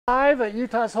Live at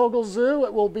Utah's Hogle Zoo.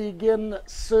 It will begin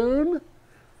soon.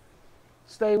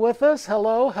 Stay with us.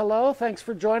 Hello, hello. Thanks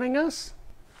for joining us.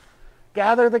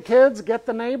 Gather the kids, get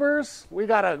the neighbors. We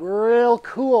got a real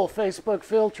cool Facebook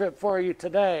field trip for you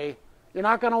today. You're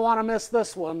not going to want to miss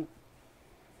this one.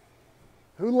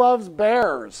 Who loves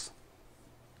bears?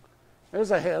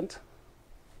 There's a hint.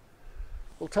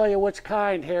 We'll tell you which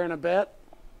kind here in a bit.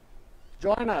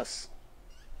 Join us.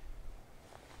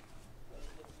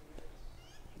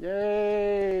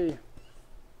 Yay.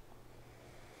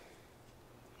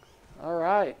 All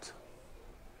right.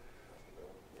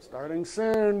 Starting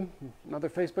soon. Another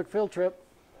Facebook field trip.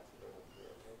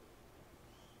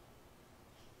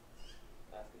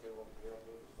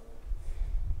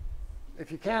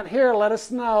 If you can't hear, let us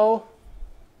know.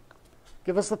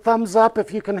 Give us a thumbs up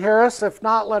if you can hear us. If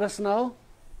not, let us know.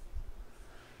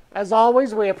 As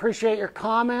always, we appreciate your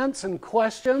comments and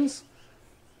questions,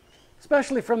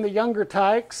 especially from the younger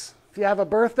tykes. If you have a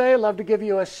birthday, I'd love to give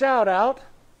you a shout out.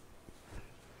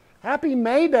 Happy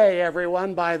May Day,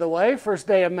 everyone, by the way. First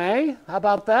day of May. How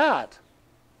about that?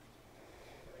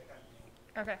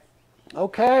 Okay.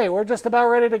 Okay, we're just about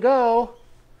ready to go.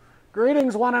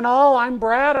 Greetings, one and all. I'm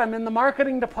Brad. I'm in the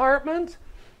marketing department.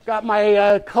 Got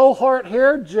my cohort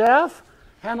here, Jeff,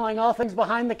 handling all things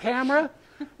behind the camera.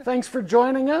 Thanks for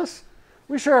joining us.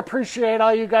 We sure appreciate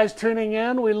all you guys tuning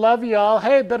in. We love you all.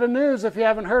 Hey, bit of news if you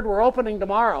haven't heard, we're opening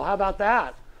tomorrow. How about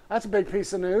that? That's a big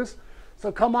piece of news.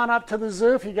 So come on up to the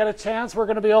zoo if you get a chance. We're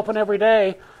going to be open every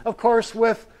day. Of course,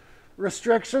 with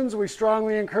restrictions, we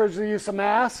strongly encourage the use of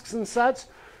masks and such.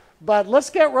 But let's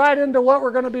get right into what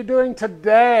we're going to be doing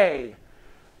today.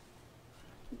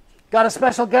 Got a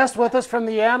special guest with us from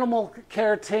the animal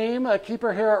care team, a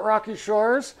keeper here at Rocky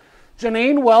Shores.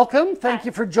 Janine, welcome. Thank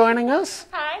you for joining us.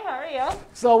 Hi, how are you?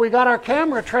 So we got our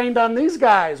camera trained on these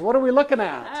guys. What are we looking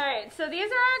at? All right, so these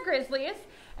are our grizzlies.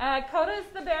 Coda's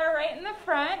the bear right in the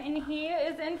front, and he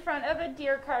is in front of a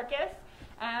deer carcass.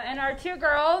 And our two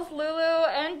girls, Lulu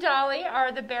and Dolly,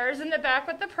 are the bears in the back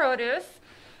with the produce.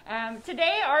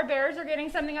 Today, our bears are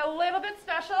getting something a little bit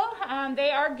special.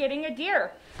 They are getting a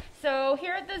deer. So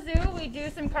here at the zoo, we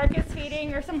do some carcass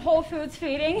feeding or some whole foods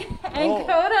feeding, and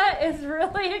Coda is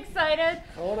really excited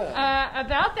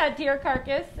about that deer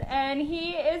carcass, and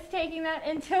he is taking that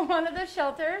into one of the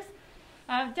shelters.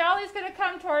 Dolly's going to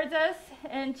come towards us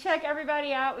and check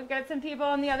everybody out. We've got some people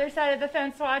on the other side of the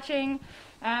fence watching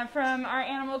from our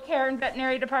animal care and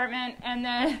veterinary department, and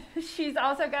then she's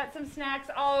also got some snacks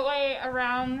all the way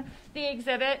around the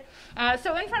exhibit.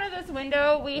 So in front of this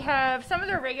window, we have some of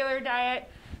their regular diet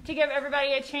to give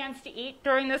everybody a chance to eat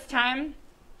during this time.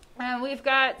 We've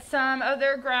got some of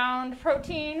their ground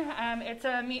protein. It's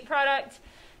a meat product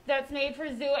that's made for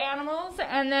zoo animals.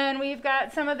 And then we've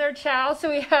got some of their chow. So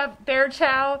we have bear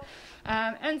chow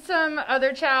and some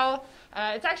other chow.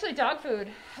 It's actually dog food.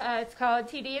 It's called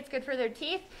TD. It's good for their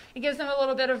teeth. It gives them a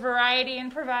little bit of variety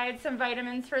and provides some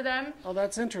vitamins for them. Oh,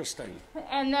 that's interesting.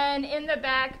 And then in the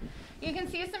back, you can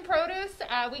see some produce.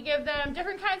 We give them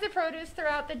different kinds of produce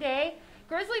throughout the day.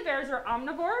 Grizzly bears are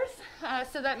omnivores,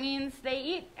 so that means they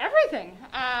eat everything.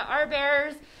 Our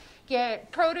bears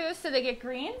get produce, so they get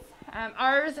greens.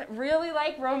 Ours really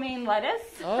like romaine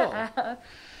lettuce.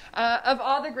 Of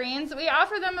all the greens. We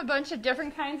offer them a bunch of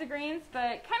different kinds of greens, but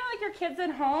kind of like your kids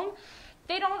at home,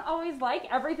 they don't always like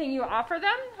everything you offer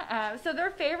them. So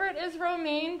their favorite is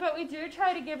romaine, but we do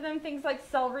try to give them things like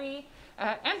celery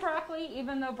and broccoli,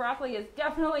 even though broccoli is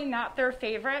definitely not their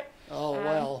favorite. Oh,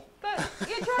 well. But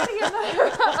you try to give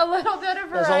them a little bit of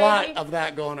variety. There's a lot of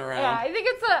that going around. Yeah, I think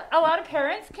it's a lot of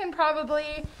parents can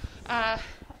probably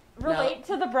relate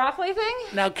to the broccoli thing.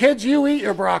 Now, kids, you eat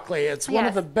your broccoli. It's one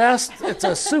of the best. It's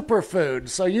a superfood,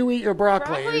 so you eat your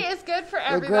broccoli. Broccoli is good for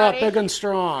everybody. You'll grow up big and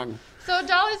strong. So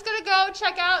Dolly's going to go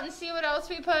check out and see what else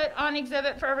we put on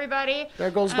exhibit for everybody.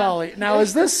 There goes Dolly. Now,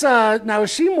 is this, now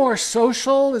is she more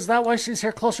social? Is that why she's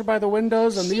here closer by the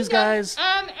windows? And these guys?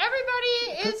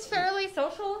 Everybody is fairly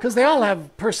social. Because they all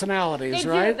have personalities,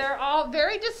 right? They do. They're all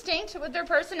very distinct with their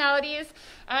personalities.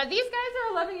 These guys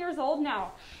are 11 years old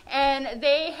now. And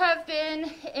they have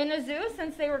been in a zoo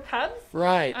since they were cubs.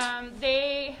 Right.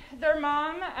 Their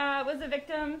mom was a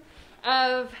victim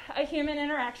of a human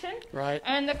interaction. Right.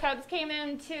 And the cubs came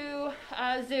into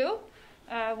a zoo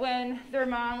when their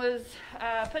mom was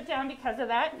put down because of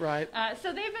that. Right.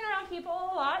 So they've been around people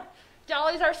a lot.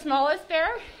 Dolly's our smallest bear,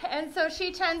 and so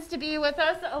she tends to be with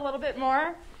us a little bit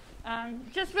more.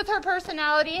 Just with her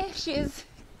personality, she's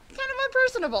kind of more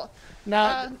personable.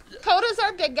 Now, Coda's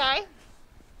our big guy,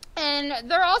 and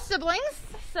they're all siblings.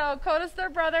 So Coda's their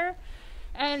brother,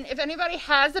 and if anybody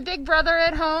has a big brother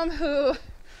at home who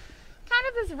kind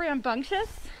of is rambunctious,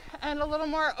 and a little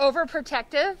more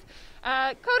overprotective.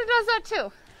 Coda does that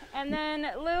too. And then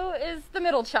Lou is the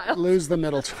middle child. Lou's the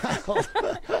middle child.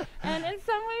 And in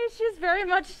some ways, she's very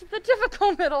much the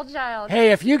typical middle child.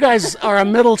 Hey, if you guys are a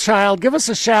middle child, give us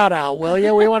a shout out, will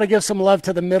you? We want to give some love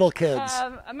to the middle kids.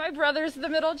 My brother's the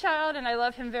middle child, and I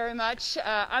love him very much.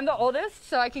 I'm the oldest,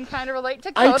 so I can kind of relate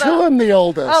to Coda. I too am the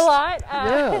oldest. A lot.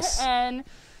 Yes. And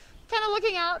kind of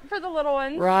looking out for the little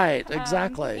ones. Right,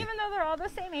 exactly. Even though they're all the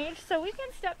same age, so we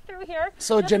can step through here.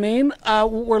 So Janine,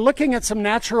 we're looking at some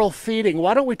natural feeding.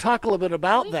 Why don't we talk a little bit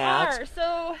about that?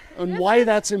 So and why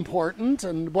that's important,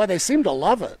 and boy, they seem to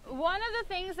love it. One of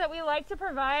the things that we like to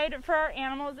provide for our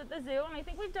animals at the zoo, and I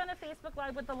think we've done a Facebook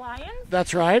Live with the lions.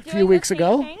 That's right, a few weeks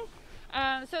ago.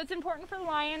 So it's important for the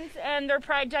lions and their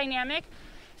pride dynamic.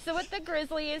 So with the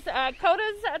grizzlies,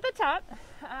 Coda's at the top,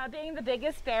 being the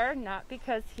biggest bear, not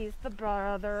because he's the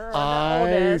brother or the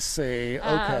oldest. I see,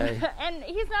 okay. And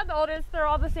he's not the oldest, they're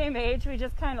all the same age. We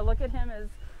just kind of look at him as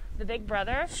the big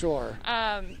brother. Sure.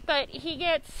 But he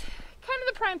gets kind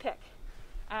of the prime pick.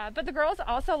 But the girls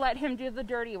also let him do the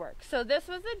dirty work. So this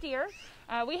was a deer.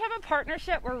 We have a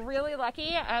partnership, we're really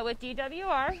lucky, with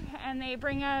DWR, and they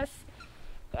bring us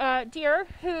deer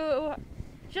who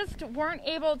just weren't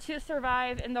able to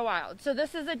survive in the wild. So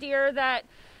this is a deer that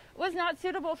was not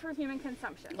suitable for human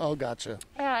consumption. Oh, gotcha.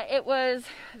 It was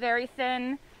very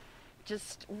thin,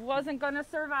 just wasn't going to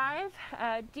survive.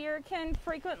 Deer can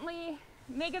frequently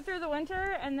make it through the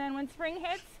winter, and then when spring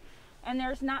hits and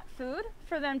there's not food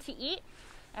for them to eat,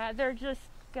 they're just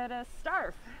gonna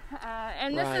starve.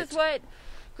 And this is what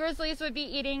grizzlies would be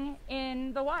eating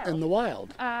in the wild. In the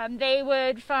wild. They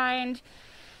would find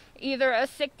either a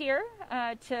sick deer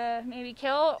to maybe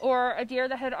kill, or a deer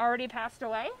that had already passed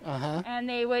away. And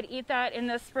they would eat that in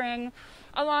the spring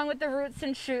along with the roots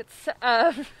and shoots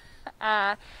of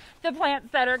the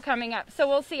plants that are coming up. So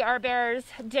we'll see our bears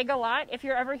dig a lot. If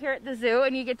you're ever here at the zoo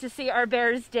and you get to see our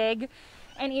bears dig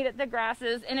and eat at the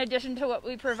grasses, in addition to what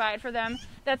we provide for them,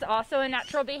 that's also a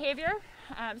natural behavior.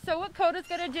 So what Coda's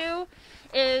gonna do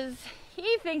is,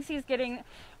 he thinks he's getting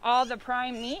all the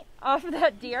prime meat off of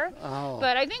that deer.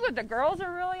 But I think what the girls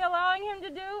are really allowing him to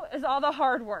do is all the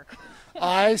hard work.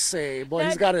 I see. Boy,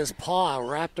 he's got his paw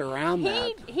wrapped around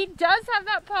that. He does have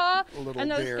that paw Little and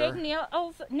those deer. big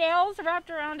nails wrapped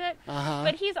around it.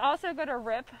 But he's also going to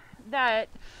rip that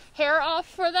hair off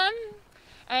for them.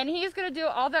 And he's going to do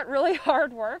all that really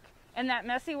hard work and that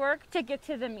messy work to get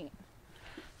to the meat.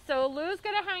 So Lou's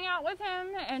going to hang out with him,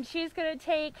 and she's going to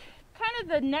take kind of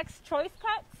the next choice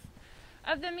cuts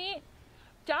of the meat.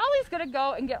 Dolly's going to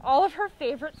go and get all of her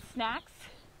favorite snacks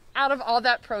out of all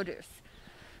that produce.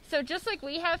 So just like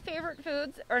we have favorite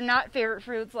foods, or not favorite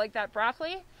foods like that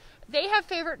broccoli, they have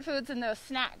favorite foods in those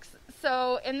snacks.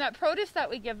 So in that produce that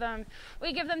we give them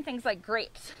things like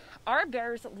grapes. Our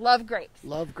bears love grapes.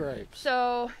 Love grapes.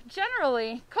 So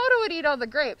generally, Coda would eat all the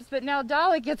grapes, but now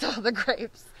Dolly gets all the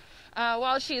grapes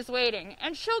while she's waiting.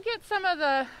 And she'll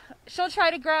try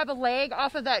to grab a leg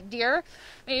off of that deer,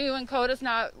 maybe when Coda's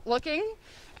not looking,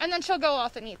 and then she'll go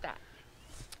off and eat that.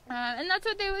 And that's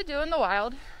what they would do in the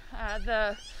wild.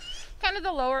 The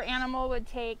lower animal would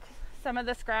take some of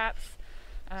the scraps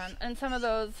and some of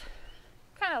those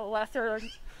kind of lesser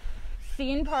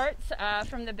seen parts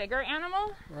from the bigger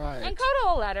animal. Right. And Coda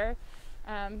will let her,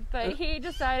 but he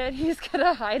decided he's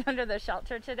gonna hide under the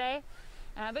shelter today.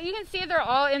 But you can see they're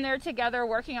all in there together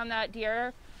working on that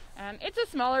deer. It's a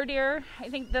smaller deer. I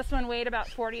think this one weighed about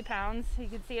 40 pounds. You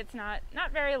can see it's not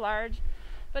very large,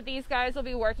 but these guys will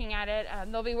be working at it.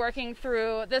 They'll be working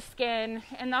through the skin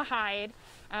and the hide,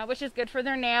 which is good for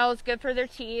their nails, good for their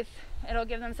teeth. It'll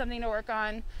give them something to work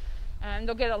on.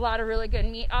 They'll get a lot of really good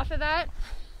meat off of that.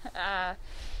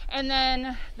 And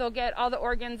then they'll get all the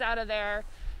organs out of there,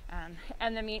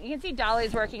 and the meat. You can see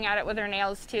Dolly's working at it with her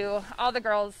nails too. All the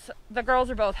girls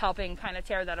are both helping kind of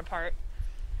tear that apart.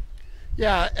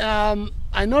 Yeah,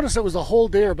 I noticed it was a whole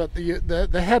deer, but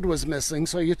the head was missing,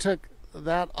 so you took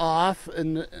that off.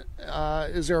 And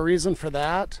is there a reason for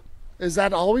that? Is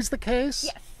that always the case?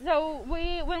 Yes. So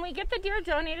when we get the deer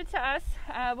donated to us,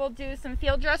 we'll do some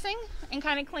field dressing and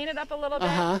kind of clean it up a little bit.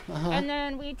 And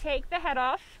then we take the head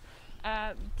off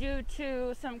due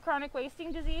to some chronic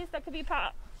wasting disease that could be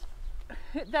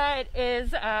that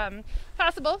is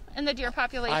possible in the deer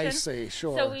population. I see,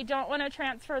 sure. So we don't want to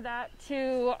transfer that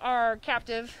to our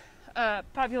captive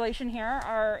population here,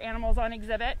 our animals on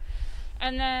exhibit.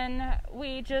 And then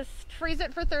we just freeze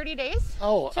it for 30 days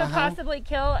to possibly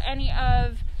kill any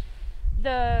of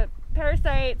the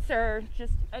parasites or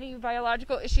just any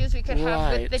biological issues we could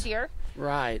have with the deer.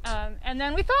 Right. And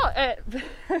then we thaw it.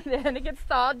 Then it gets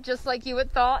thawed just like you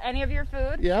would thaw any of your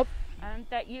food. Yep.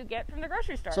 that you get from the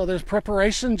grocery store. So there's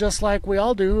preparation just like we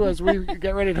all do as we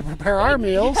get ready to prepare our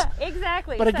meals. Yeah,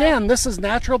 exactly. But again, this is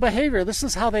natural behavior. This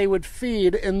is how they would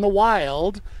feed in the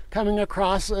wild, coming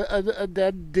across a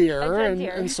dead deer,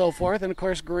 and so forth, and of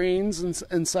course greens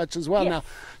and such as well. Yes, now,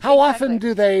 how exactly. often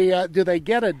do they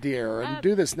get a deer and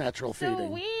do this natural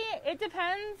feeding? So it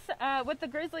depends. With the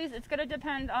grizzlies, it's going to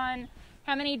depend on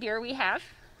how many deer we have,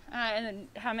 and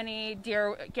how many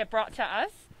deer get brought to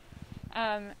us.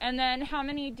 And then how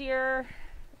many deer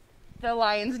the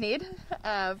lions need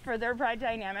for their pride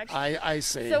dynamics. I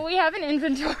see. So we have an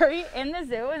inventory in the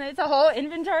zoo, and it's a whole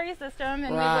inventory system,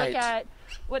 and Right. we look at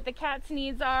what the cat's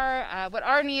needs are, what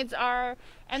our needs are,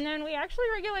 and then we actually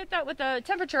regulate that with the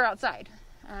temperature outside.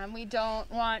 We don't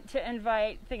want to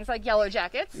invite things like yellow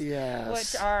jackets, Yes.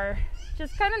 which are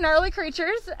just kind of gnarly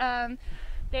creatures.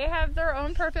 They have their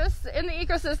own purpose in the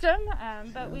ecosystem,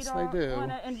 but we Yes, don't they do.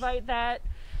 want to invite that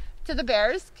to the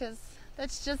bears, because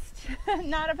that's just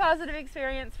not a positive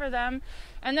experience for them.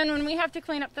 And then when we have to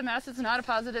clean up the mess, it's not a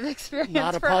positive experience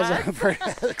Not a for positive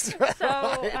us. So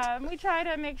right. we try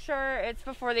to make sure it's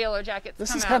before the yellow jackets This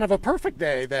come is out. kind of a perfect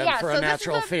day then Yeah, for so a this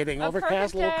natural is feeding. a Overcast,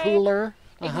 perfect a little day. cooler.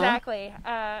 Exactly.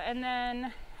 And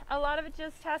then a lot of it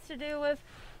just has to do with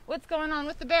what's going on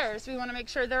with the bears. We want to make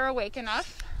sure they're awake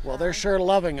enough. Well, they're sure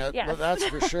loving it, yes. but that's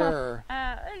for sure.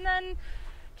 And then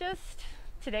just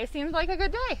today seems like a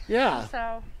good day. Yeah.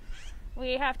 So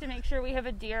we have to make sure we have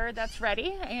a deer that's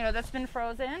ready, that's been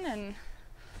frozen, and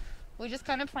we just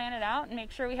kind of plan it out and make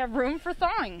sure we have room for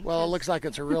thawing. Well, it looks like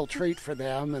it's a real treat for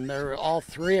them, and they're all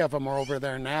three of them are over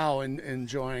there now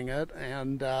enjoying it.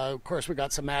 And of course, we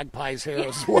got some magpies here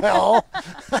as well.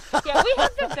 Yeah, we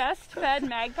have the best fed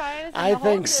magpies. In I the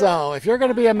whole think zoo. so. If you're going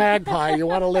to be a magpie, you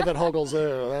want to live at Hogle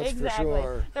Zoo. That's Exactly. for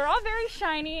sure. They're all very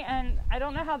shiny, and I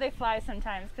don't know how they fly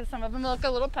sometimes because some of them look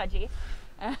a little pudgy.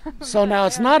 So now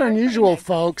it's not unusual,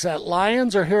 folks, at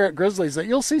Lions or here at Grizzlies that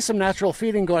you'll see some natural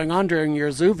feeding going on during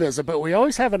your zoo visit, but we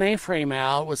always have an A-frame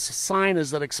out with signage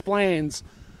that explains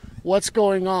what's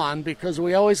going on, because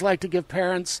we always like to give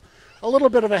parents a little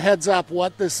bit of a heads up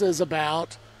what this is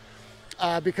about,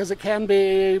 because it can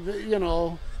be,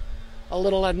 a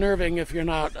little unnerving if you're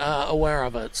not aware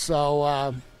of it.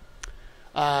 So,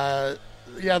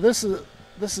 yeah, this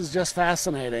is just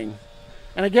fascinating.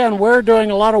 And again, we're doing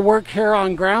a lot of work here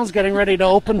on grounds, getting ready to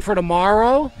open for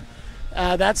tomorrow.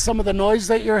 That's some of the noise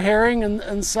that you're hearing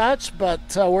and such, but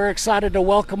we're excited to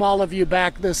welcome all of you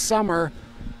back this summer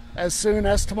as soon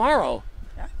as tomorrow,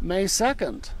 Yeah. May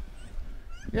 2nd.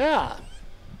 Yeah.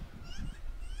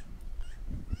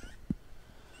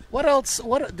 What else?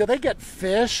 Do they get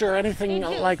fish or anything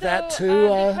They do. like that So, too,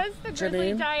 because the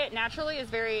grizzly Janine? diet naturally is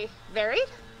very varied,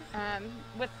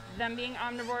 with them being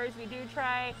omnivores, we do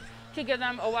try to give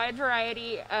them a wide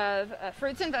variety of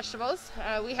fruits and vegetables.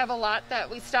 We have a lot that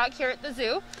we stock here at the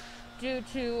zoo due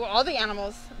to all the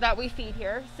animals that we feed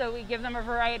here, so we give them a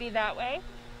variety that way.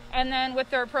 And then with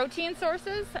their protein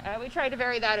sources, we try to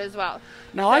vary that as well.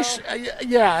 Now, So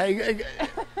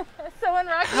in in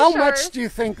Rocky how Shores, much do you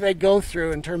think they go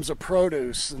through in terms of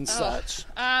produce and such?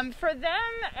 for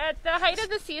them, at the height of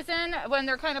the season, when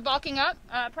they're kind of bulking up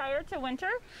prior to winter,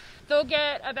 they'll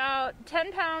get about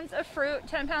 10 pounds of fruit,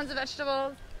 10 pounds of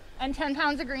vegetables, and 10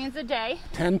 pounds of greens a day.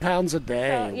 10 pounds a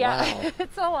day. So, yeah, Wow.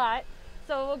 it's a lot.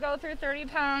 So we'll go through 30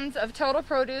 pounds of total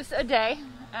produce a day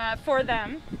for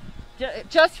them,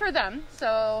 just for them.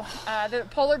 So the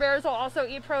polar bears will also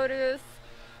eat produce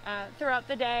throughout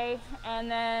the day, and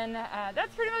then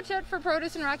that's pretty much it for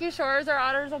produce in Rocky Shores. Our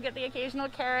otters will get the occasional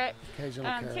carrot,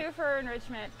 too, for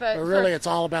enrichment. But really, it's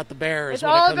all about the bears it's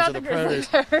when all it comes to about the the grizzly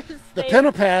produce. bears. The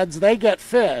pinnipeds, they get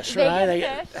fish, They right?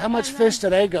 get fish, how much and fish do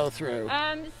they go through?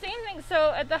 Same thing.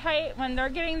 So at the height, when they're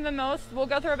getting the most, we'll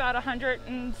go through about 100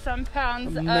 and some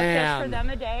pounds of fish for them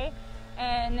a day,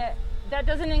 and that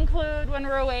doesn't include when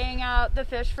we're weighing out the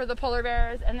fish for the polar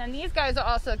bears. And then these guys will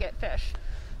also get fish.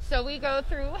 So we go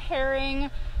through herring,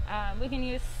 we can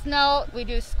use smelt, we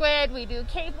do squid, we do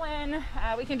capelin,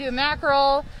 we can do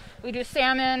mackerel, we do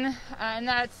salmon, and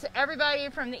that's everybody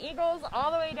from the eagles all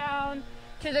the way down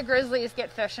to the grizzlies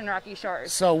get fish in Rocky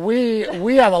Shores. So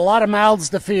we have a lot of mouths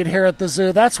to feed here at the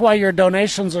zoo. That's why your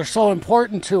donations are so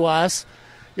important to us.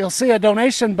 You'll see a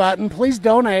donation button. Please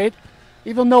donate.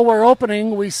 Even though we're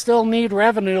opening, we still need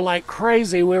revenue like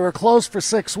crazy. We were closed for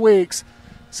 6 weeks.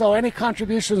 So any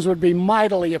contributions would be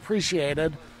mightily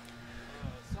appreciated.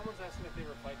 Someone's asking if they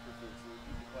ever fight for food, so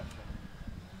repeat the question.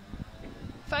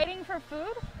 Fighting for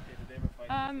food? Okay, did they ever fight?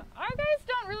 Our guys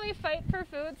don't really fight for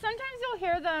food. Sometimes you'll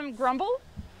hear them grumble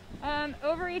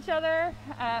over each other,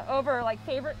 over like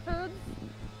favorite foods.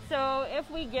 So if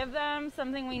we give them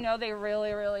something we know they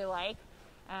really, really like,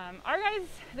 Our guys,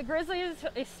 the Grizzlies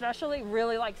especially,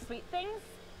 really like sweet things.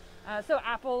 So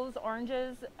apples,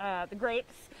 oranges, the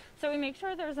grapes. So we make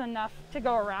sure there's enough to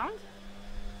go around.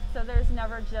 So there's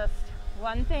never just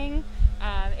one thing.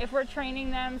 If we're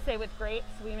training them, say with grapes,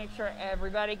 we make sure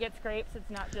everybody gets grapes. It's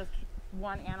not just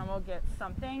one animal gets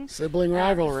something. Sibling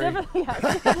rivalry.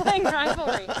 Sibling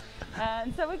rivalry.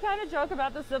 And so we kind of joke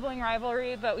about the sibling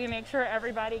rivalry, but we make sure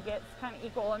everybody gets kind of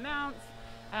equal amounts.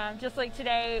 Just like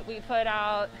today, we put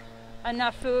out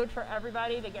enough food for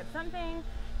everybody to get something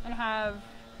and have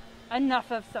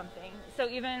enough of something. So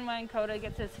even when Coda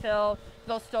gets his fill,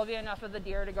 there'll still be enough of the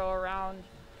deer to go around,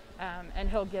 and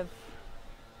he'll give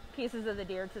pieces of the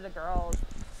deer to the girls,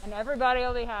 and everybody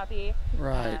will be happy.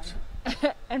 Right.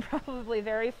 And probably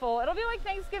very full. It'll be like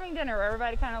Thanksgiving dinner where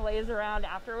everybody kind of lays around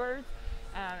afterwards,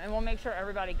 and we'll make sure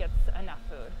everybody gets enough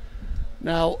food.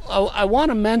 Now, I want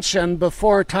to mention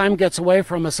before time gets away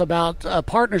from us about a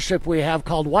partnership we have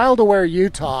called Wild Aware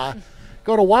Utah.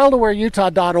 Go to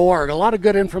wildawareutah.org. A lot of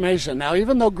good information. Now,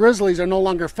 even though grizzlies are no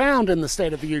longer found in the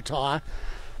state of Utah,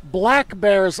 black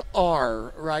bears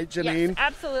are, right, Janine? Yes,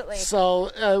 absolutely.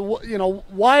 So, you know,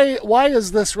 why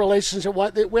is this relationship?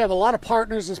 We have a lot of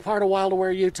partners as part of Wild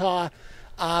Aware Utah.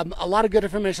 A lot of good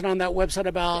information on that website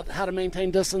about how to maintain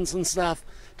distance and stuff.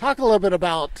 Talk a little bit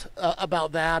about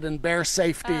that and bear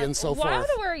safety and so forth. Wild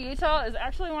Aware Utah is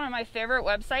actually one of my favorite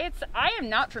websites. I am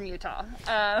not from Utah.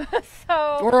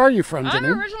 So where are you from, Janine?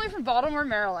 I'm originally from Baltimore,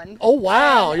 Maryland. Oh,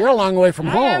 wow. You're a long way from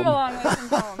home. I am a long way from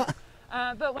home.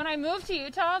 But when I moved to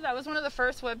Utah, that was one of the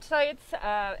first websites.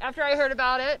 After I heard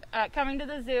about it, coming to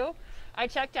the zoo, I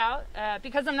checked out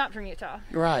because I'm not from Utah.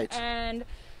 Right. And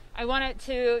I wanted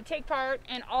to take part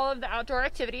in all of the outdoor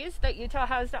activities that Utah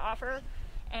has to offer,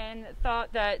 and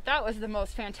thought that that was the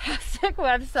most fantastic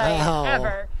website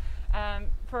ever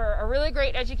for a really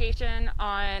great education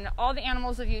on all the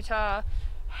animals of Utah,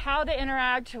 how to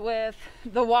interact with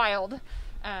the wild,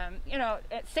 you know,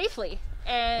 safely.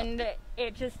 And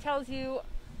it just tells you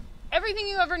everything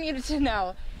you ever needed to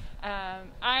know.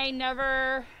 I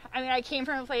came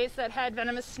from a place that had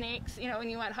venomous snakes, you know, when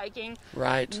you went hiking.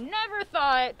 Right. Never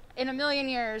thought in a million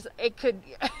years it could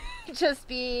just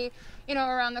be, you know,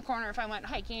 around the corner if I went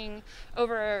hiking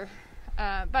over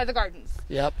by the gardens.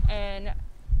 Yep. And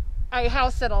I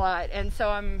house sit a lot, and so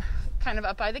I'm kind of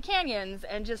up by the canyons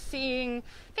and just seeing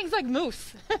things like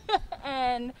moose.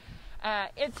 And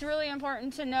it's really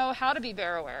important to know how to be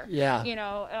bear aware. Yeah. You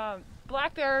know,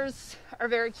 black bears are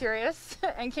very curious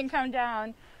and can come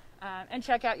down and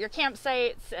check out your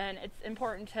campsites, and it's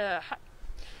important to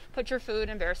put your food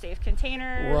in bear safe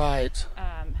containers. Right.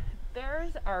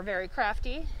 Bears are very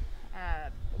crafty.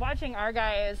 Watching our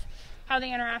guys, how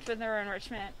they interact with their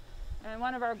enrichment, and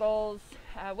one of our goals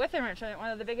with enrichment,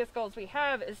 one of the biggest goals we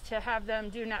have, is to have them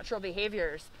do natural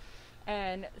behaviors.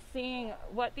 And seeing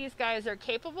what these guys are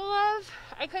capable of,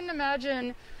 I couldn't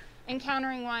imagine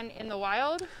encountering one in the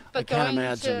wild, but going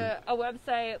to a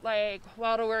website like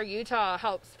Wild Aware Utah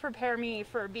helps prepare me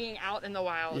for being out in the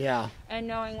wild. Yeah. And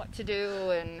knowing what to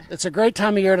do. And it's a great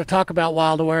time of year to talk about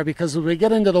Wild Aware, because as we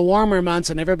get into the warmer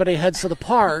months and everybody heads to the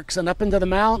parks and up into the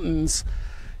mountains,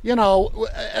 you know,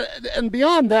 and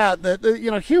beyond that,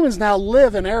 you know, humans now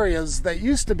live in areas that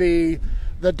used to be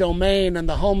the domain and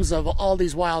the homes of all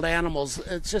these wild animals.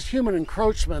 It's just human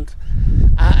encroachment.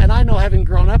 And I know, having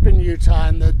grown up in Utah,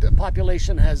 and the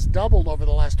population has doubled over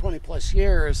the last 20 plus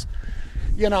years,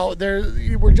 you know,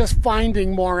 we're just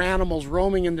finding more animals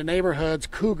roaming into neighborhoods,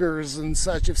 cougars and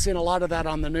such. You've seen a lot of that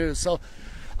on the news. So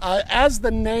as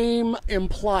the name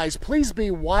implies, please be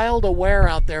wild aware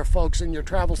out there, folks, in your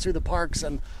travels through the parks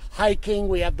and hiking.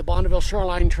 We have the Bonneville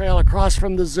Shoreline Trail across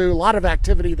from the zoo, a lot of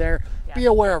activity there. Yeah. Be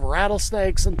aware of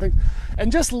rattlesnakes and things,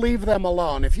 and just leave them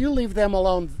alone. If you leave them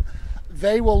alone,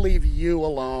 they will leave you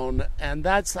alone, and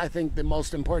that's, I think, the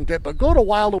most important tip. But go to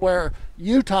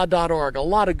wildawareutah.org. A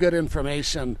lot of good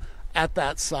information at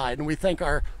that site, and we thank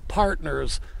our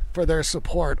partners for their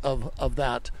support of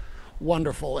that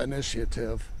wonderful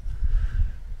initiative.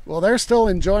 Well, they're still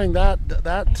enjoying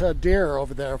that deer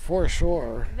over there for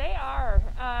sure. They are.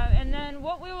 And then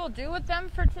what we will do with them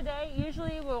for today,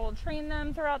 usually we will train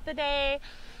them throughout the day,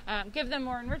 give them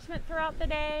more enrichment throughout the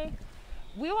day.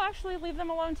 We will actually leave them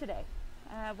alone today.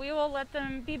 We will let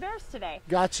them be bears today.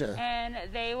 Gotcha. And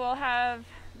they will have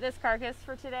this carcass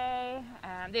for today.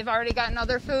 They've already gotten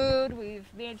other food. We've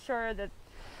made sure that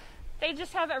they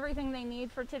just have everything they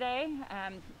need for today.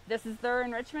 This is their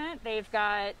enrichment. They've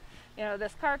got, you know,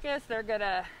 this carcass. They're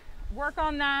gonna work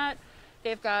on that.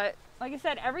 They've got, like I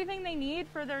said, everything they need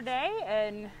for their day,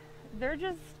 and they're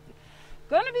just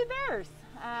gonna be bears.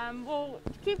 We'll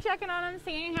keep checking on them,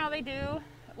 seeing how they do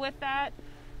with that.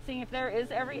 seeing if there is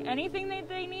anything that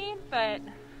they need, but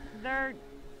they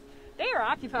are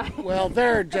occupied. Well,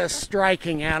 they're just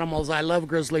striking animals. I love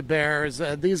grizzly bears.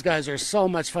 These guys are so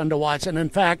much fun to watch. And in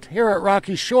fact, here at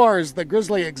Rocky Shores, the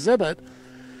grizzly exhibit,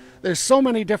 there's so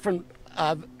many different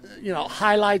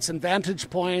highlights and vantage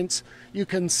points. You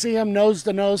can see them nose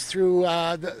to nose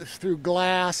through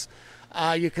glass.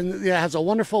 It has a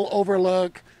wonderful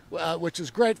overlook, which is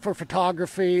great for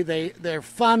photography. They're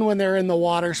fun when they're in the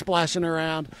water splashing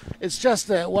around. It's just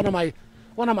one of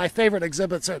my favorite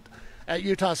exhibits at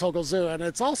Utah's Hogle Zoo, and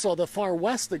it's also the Far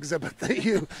West exhibit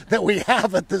that we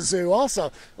have at the zoo.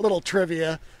 Also, a little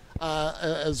trivia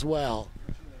as well.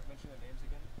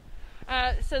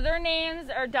 So their names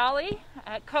are Dolly,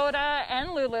 Coda,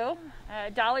 and Lulu.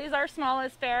 Dolly is our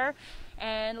smallest bear,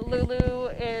 and Lulu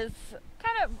is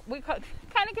we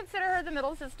consider her the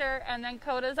middle sister, and then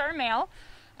Coda's our male.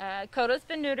 Coda's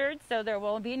been neutered, so there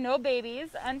will be no babies,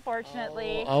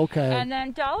 unfortunately. Oh, okay. And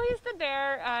then Dolly's the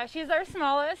bear. She's our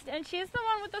smallest, and she's the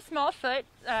one with the small foot.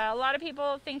 A lot of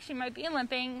people think she might be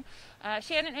limping.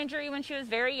 She had an injury when she was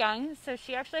very young, so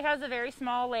she actually has a very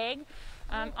small leg.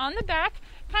 On the back,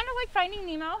 kind of like Finding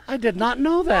Nemo. I did not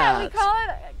know that. Yeah, we call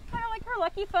it kind of like her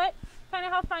lucky foot. Kind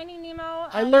of how Finding Nemo.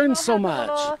 I learned so much.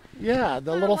 The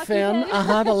little fin.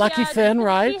 The lucky fin,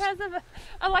 right? She has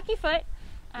a lucky foot.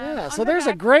 So there's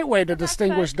a great way to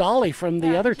distinguish Dolly from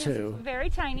the other two. Very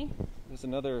tiny. There's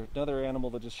another animal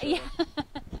that just showed. Yeah.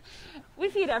 We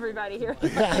feed everybody here.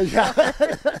 Yeah.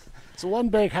 It's one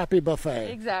big happy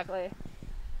buffet. Exactly.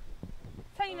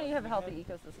 That's how you know you have a healthy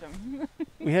ecosystem.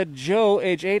 We had Joe,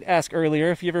 age 8, ask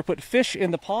earlier if you ever put fish in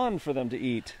the pond for them to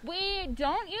eat. We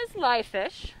don't use live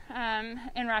fish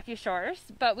in Rocky Shores,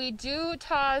 but we do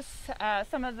toss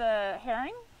some of the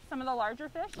herring, some of the larger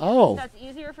fish. Oh. That's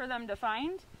easier for them to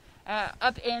find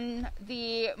up in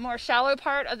the more shallow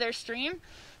part of their stream.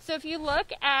 So if you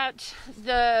look at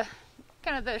the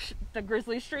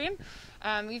Grizzly stream,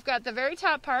 we've got the very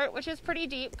top part, which is pretty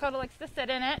deep. Coda likes to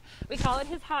sit in it. We call it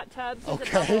his hot tub.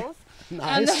 Okay.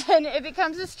 Nice. And then it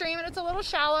becomes a stream, and it's a little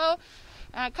shallow,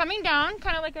 coming down,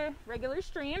 kind of like a regular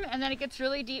stream, and then it gets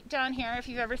really deep down here. If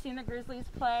you've ever seen the Grizzlies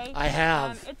play, I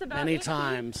have it's about many 8 feet,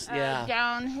 times.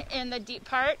 down in the deep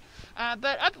part,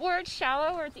 but up where it's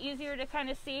shallow, where it's easier to kind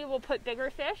of see, we'll put bigger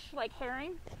fish like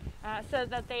herring, so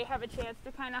that they have a chance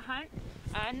to kind of hunt.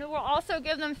 And we'll also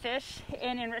give them fish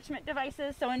in enrichment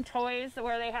devices, so in toys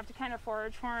where they have to kind of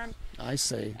forage for them. I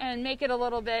see. And make it a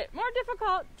little bit more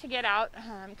difficult to get out,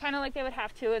 kind of like they would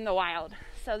have to in the wild.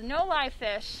 So no live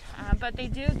fish, but they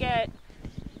do get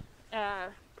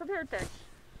prepared fish.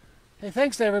 Hey,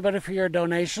 thanks to everybody for your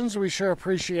donations. We sure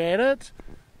appreciate it.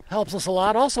 Helps us a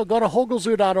lot. Also, go to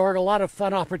hoglezoo.org. A lot of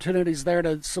fun opportunities there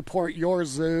to support your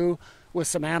zoo with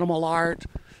some animal art,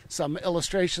 some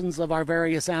illustrations of our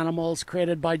various animals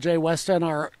created by Jay Weston,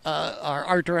 our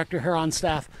art director here on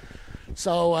staff.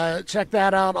 So check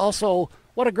that out. Also,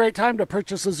 what a great time to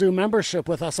purchase a zoo membership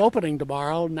with us opening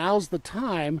tomorrow. Now's the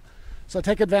time. So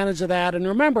take advantage of that. And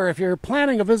remember, if you're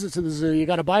planning a visit to the zoo, you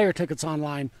got to buy your tickets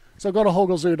online. So go to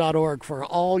hoglezoo.org for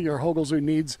all your Hogle Zoo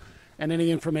needs and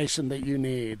any information that you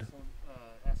need.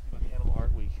 Asking about the Animal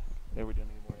Art Week. Are we doing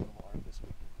any more animal art this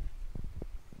week?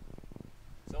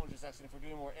 Someone just asking if we're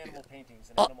doing more animal paintings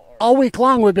and animal art. All week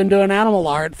long we've been doing animal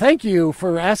art. Thank you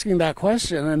for asking that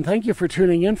question, and thank you for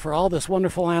tuning in for all this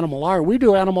wonderful animal art. We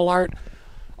do animal art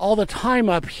all the time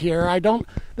up here.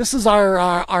 This is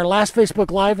our last Facebook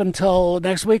Live until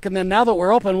next week, and then now that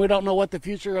we're open, we don't know what the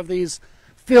future of these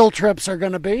field trips are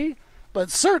going to be, but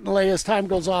certainly as time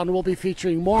goes on, we'll be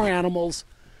featuring more animals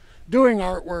doing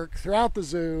artwork throughout the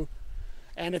zoo.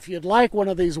 And if you'd like one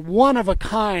of these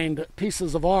one-of-a-kind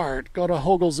pieces of art, go to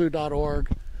hoglezoo.org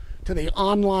to the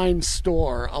online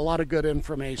store. A lot of good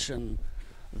information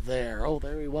there. Oh,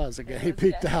 there he was again. He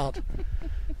peeked out.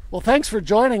 Well, thanks for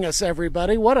joining us,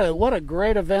 everybody. What a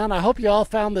great event. I hope you all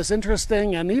found this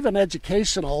interesting and even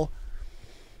educational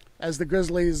as the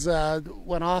Grizzlies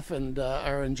went off and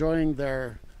are enjoying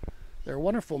their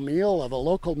wonderful meal of a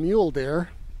local mule deer.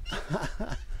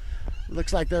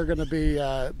 Looks like they're going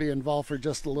to be involved for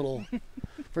just a little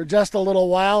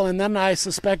while, and then I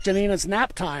suspect, Janine, it's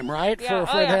nap time, right? Yeah,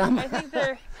 for them. I think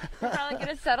they're probably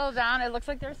going to settle down. It looks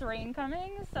like there's rain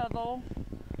coming, so they'll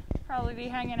probably be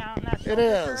hanging out in that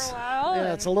shelter for a while.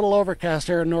 Yeah, it's a little overcast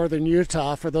here in northern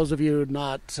Utah. For those of you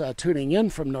not tuning in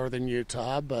from northern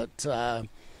Utah, but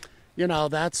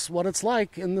that's what it's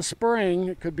like in the spring.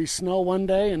 It could be snow one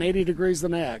day and 80 degrees the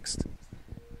next.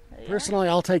 Yeah. Personally,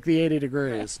 I'll take the 80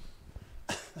 degrees.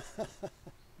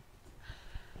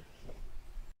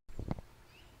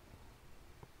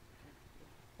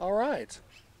 All right.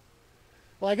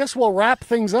 Well, I guess we'll wrap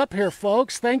things up here,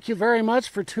 folks. Thank you very much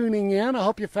for tuning in. I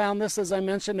hope you found this, as I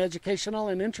mentioned, educational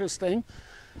and interesting.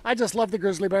 I just love the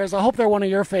grizzly bears. I hope they're one of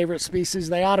your favorite species.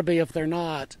 They ought to be if they're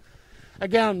not.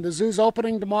 Again, the zoo's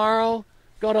opening tomorrow.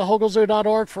 Go to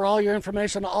hoglezoo.org for all your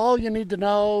information, all you need to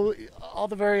know, all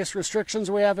the various restrictions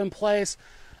we have in place.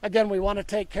 Again, we want to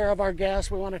take care of our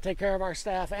guests. We want to take care of our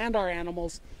staff and our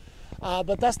animals.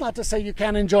 But that's not to say you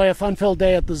can't enjoy a fun-filled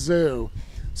day at the zoo.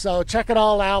 So check it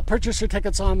all out. Purchase your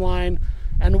tickets online.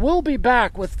 And we'll be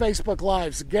back with Facebook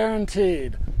Lives,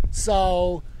 guaranteed.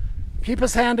 So keep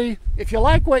us handy. If you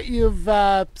like what you've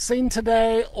seen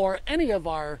today or any of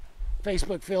our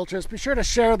Facebook field trips, be sure to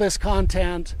share this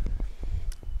content.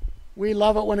 We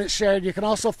love it when it's shared. You can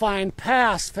also find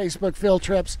past Facebook field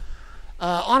trips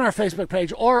on our Facebook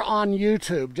page or on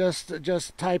YouTube.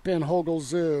 Just type in Hogle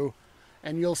Zoo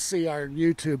and you'll see our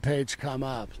YouTube page come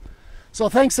up. So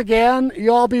thanks again.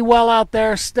 You all be well out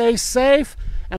there. Stay safe.